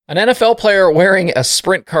An NFL player wearing a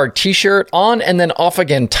Sprint Car t-shirt, on and then off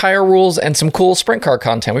again tire rules, and some cool Sprint Car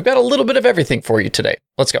content. We've got a little bit of everything for you today.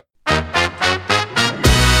 Let's go.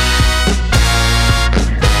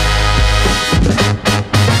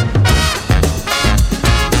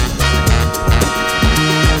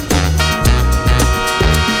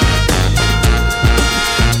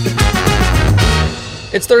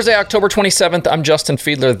 It's Thursday, October 27th. I'm Justin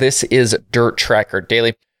Fiedler. This is Dirt Tracker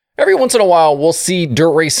Daily. Every once in a while, we'll see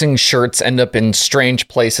dirt racing shirts end up in strange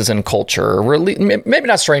places in culture. Or maybe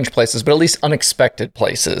not strange places, but at least unexpected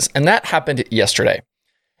places. And that happened yesterday.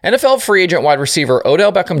 NFL free agent wide receiver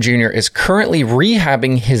Odell Beckham Jr. is currently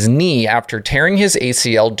rehabbing his knee after tearing his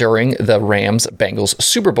ACL during the Rams-Bengals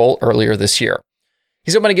Super Bowl earlier this year.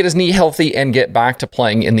 He's hoping to get his knee healthy and get back to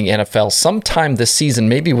playing in the NFL sometime this season,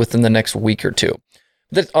 maybe within the next week or two.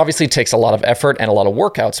 That obviously takes a lot of effort and a lot of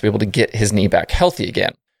workouts to be able to get his knee back healthy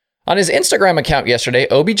again. On his Instagram account yesterday,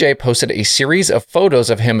 OBJ posted a series of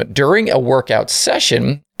photos of him during a workout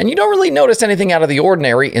session, and you don't really notice anything out of the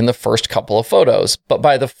ordinary in the first couple of photos. But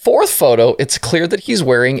by the fourth photo, it's clear that he's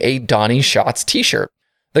wearing a Donnie Schatz t-shirt.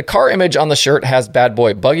 The car image on the shirt has Bad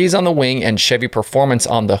Boy Buggies on the wing and Chevy Performance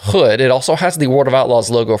on the hood. It also has the World of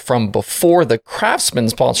Outlaws logo from before the Craftsman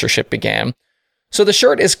sponsorship began. So the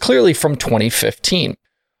shirt is clearly from 2015.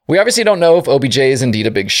 We obviously don't know if OBJ is indeed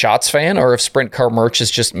a big Schatz fan or if Sprint Car merch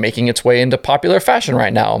is just making its way into popular fashion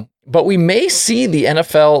right now. But we may see the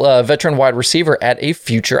NFL veteran wide receiver at a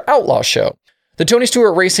future Outlaw show. The Tony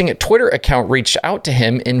Stewart Racing Twitter account reached out to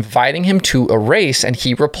him, inviting him to a race, and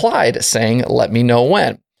he replied saying, "Let me know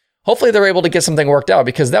when." Hopefully they're able to get something worked out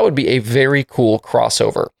because that would be a very cool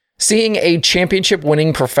crossover. Seeing a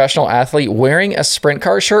championship-winning professional athlete wearing a Sprint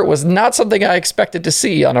Car shirt was not something I expected to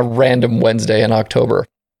see on a random Wednesday in October.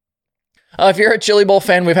 If you're a Chili Bowl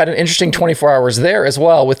fan, we've had an interesting 24 hours there as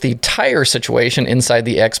well with the tire situation inside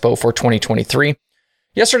the Expo for 2023.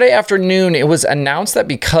 Yesterday afternoon, it was announced that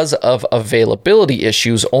because of availability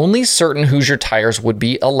issues, only certain Hoosier tires would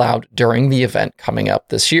be allowed during the event coming up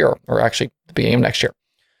this year, or actually the beginning of next year.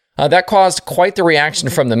 That caused quite the reaction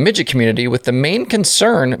from the midget community, with the main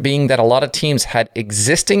concern being that a lot of teams had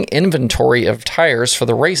existing inventory of tires for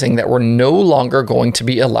the racing that were no longer going to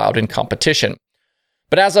be allowed in competition.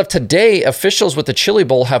 But as of today, officials with the Chili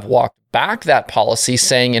Bowl have walked back that policy,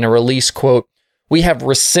 saying in a release, quote, "We have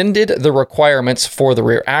rescinded the requirements for the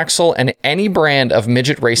rear axle, and any brand of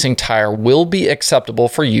midget racing tire will be acceptable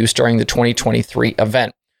for use during the 2023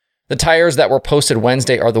 event. The tires that were posted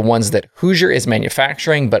Wednesday are the ones that Hoosier is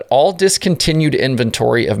manufacturing, but all discontinued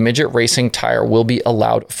inventory of midget racing tire will be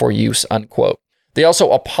allowed for use," unquote. They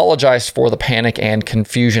also apologized for the panic and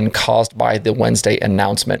confusion caused by the Wednesday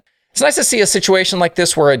announcement. It's nice to see a situation like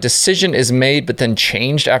this where a decision is made but then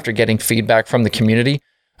changed after getting feedback from the community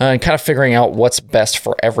and kind of figuring out what's best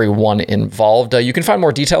for everyone involved. You can find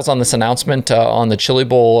more details on this announcement on the Chili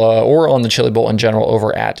Bowl or on the Chili Bowl in general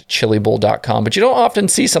over at chilibowl.com. But you don't often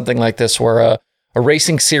see something like this where a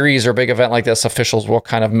racing series or big event like this, officials will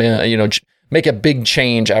kind of make a big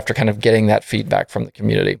change after kind of getting that feedback from the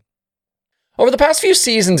community. Over the past few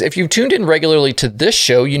seasons, if you've tuned in regularly to this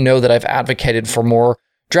show, you know that I've advocated for more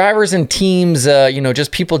drivers and teams,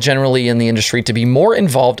 just people generally in the industry to be more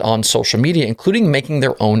involved on social media, including making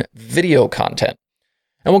their own video content.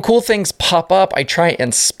 And when cool things pop up, I try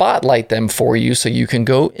and spotlight them for you so you can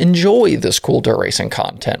go enjoy this cool dirt racing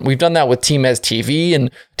content. We've done that with Team Ez TV, and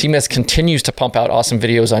Team Ez continues to pump out awesome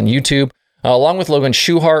videos on YouTube, along with Logan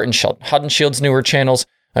Schuchart and Sheldon Hudenshield's newer channels.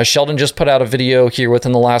 Sheldon just put out a video here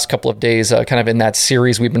within the last couple of days, kind of in that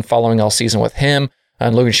series we've been following all season with him.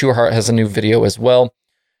 And Logan Schuchart has a new video as well.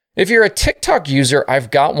 If you're a TikTok user,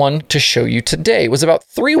 I've got one to show you today. It was about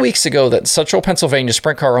 3 weeks ago that Central Pennsylvania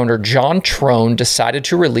Sprint Car owner John Trone decided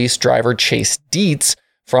to release driver Chase Dietz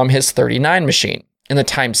from his 39 machine. In the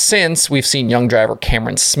time since, we've seen young driver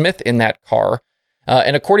Cameron Smith in that car.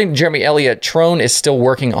 And according to Jeremy Elliott, Trone is still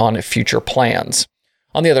working on future plans.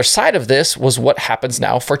 On the other side of this was what happens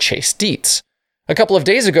now for Chase Dietz. A couple of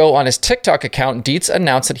days ago on his TikTok account, Dietz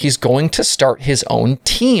announced that he's going to start his own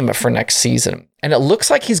team for next season. And it looks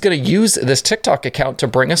like he's going to use this TikTok account to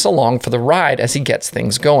bring us along for the ride as he gets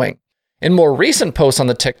things going. In more recent posts on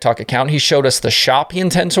the TikTok account, he showed us the shop he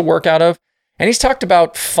intends to work out of, and he's talked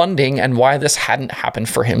about funding and why this hadn't happened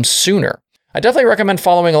for him sooner. I definitely recommend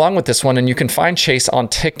following along with this one, and you can find Chase on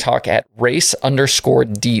TikTok at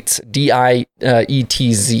race_Dietz,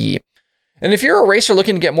 Dietz. And if you're a racer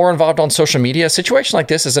looking to get more involved on social media, a situation like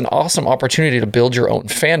this is an awesome opportunity to build your own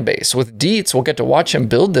fan base. With Dietz, we'll get to watch him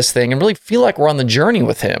build this thing and really feel like we're on the journey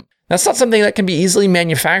with him. That's not something that can be easily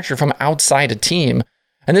manufactured from outside a team.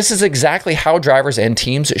 And this is exactly how drivers and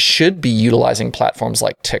teams should be utilizing platforms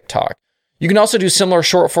like TikTok. You can also do similar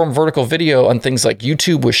short-form vertical video on things like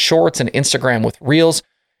YouTube with Shorts and Instagram with Reels.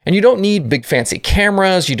 And you don't need big fancy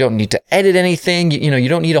cameras. You don't need to edit anything. You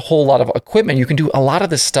don't need a whole lot of equipment. You can do a lot of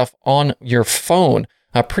this stuff on your phone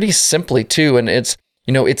pretty simply too. And it's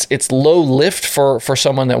low lift for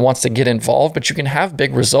someone that wants to get involved, but you can have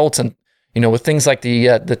big results. And with things like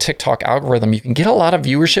the TikTok algorithm, you can get a lot of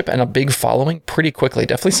viewership and a big following pretty quickly.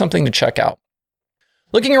 Definitely something to check out.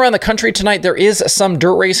 Looking around the country tonight, there is some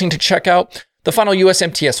dirt racing to check out. The final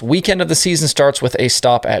USMTS weekend of the season starts with a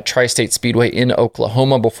stop at Tri-State Speedway in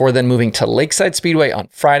Oklahoma before then moving to Lakeside Speedway on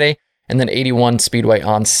Friday and then 81 Speedway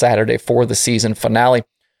on Saturday for the season finale.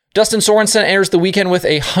 Dustin Sorensen enters the weekend with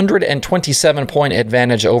a 127-point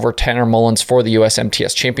advantage over Tanner Mullins for the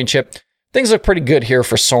USMTS Championship. Things look pretty good here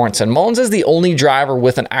for Sorensen. Mullins is the only driver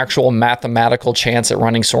with an actual mathematical chance at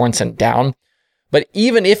running Sorensen down. But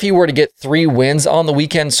even if he were to get 3 wins on the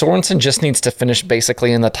weekend, Sorensen just needs to finish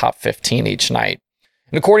basically in the top 15 each night.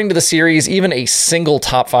 And according to the series, even a single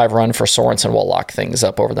top 5 run for Sorensen will lock things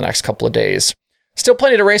up over the next couple of days. Still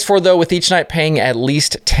plenty to race for, though, with each night paying at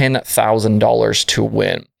least $10,000 to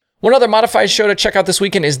win. One other modified show to check out this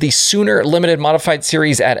weekend is the Sooner Limited Modified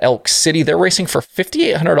Series at Elk City. They're racing for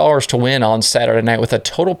 $5,800 to win on Saturday night with a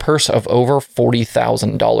total purse of over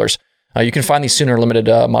 $40,000. You can find the Sooner Limited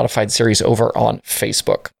Modified Series over on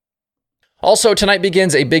Facebook. Also, tonight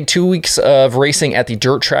begins a big 2 weeks of racing at the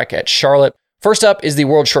dirt track at Charlotte. First up is the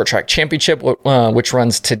World Short Track Championship, which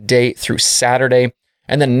runs today through Saturday.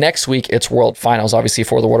 And then next week, it's World Finals, obviously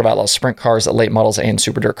for the World of Outlaws Sprint Cars, Late Models, and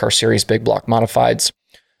Super Dirt Car Series Big Block Modifieds.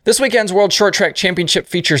 This weekend's World Short Track Championship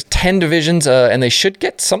features 10 divisions, and they should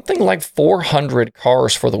get something like 400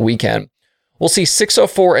 cars for the weekend. We'll see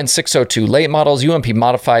 604 and 602 late models, UMP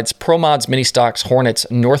modifieds, Pro Mods, Mini Stocks, Hornets,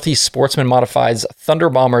 Northeast Sportsman modifieds, Thunder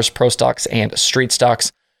Bombers, Pro Stocks, and Street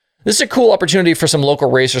Stocks. This is a cool opportunity for some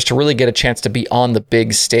local racers to really get a chance to be on the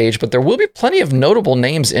big stage, but there will be plenty of notable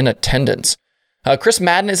names in attendance. Chris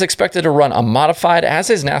Madden is expected to run a modified,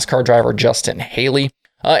 as is NASCAR driver Justin Haley.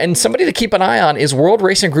 And somebody to keep an eye on is World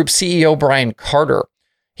Racing Group CEO Brian Carter.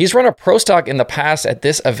 He's run a Pro Stock in the past at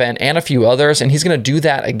this event and a few others, and he's going to do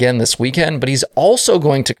that again this weekend, but he's also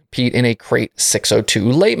going to compete in a Crate 602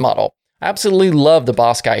 late model. Absolutely love the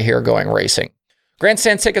boss guy here going racing.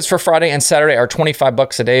 Grandstand tickets for Friday and Saturday are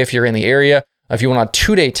 $25 a day if you're in the area. If you want a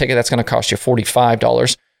 2-day ticket, that's going to cost you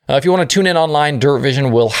 $45. If you want to tune in online, Dirt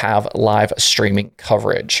Vision will have live streaming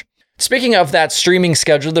coverage. Speaking of that streaming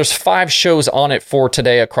schedule, there's 5 shows on it for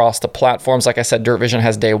today across the platforms. Like I said, Dirt Vision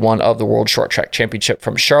has day 1 of the World Short Track Championship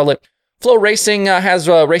from Charlotte. Flow Racing has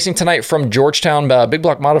racing tonight from Georgetown. Big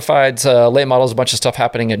Block Modifieds, late models, a bunch of stuff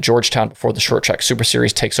happening at Georgetown before the Short Track Super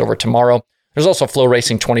Series takes over tomorrow. There's also Flow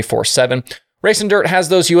Racing 24/7. Racing Dirt has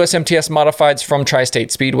those USMTS Modifieds from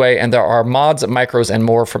Tri-State Speedway, and there are mods, micros, and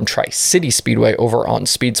more from Tri-City Speedway over on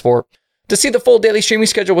Speed Sport. To see the full daily streaming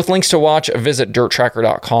schedule with links to watch, visit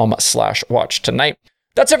dirttracker.com/watch tonight.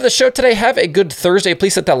 That's it for the show today. Have a good Thursday.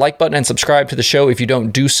 Please hit that like button and subscribe to the show if you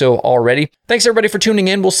don't do so already. Thanks everybody for tuning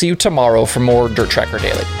in. We'll see you tomorrow for more Dirt Tracker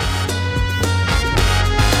Daily.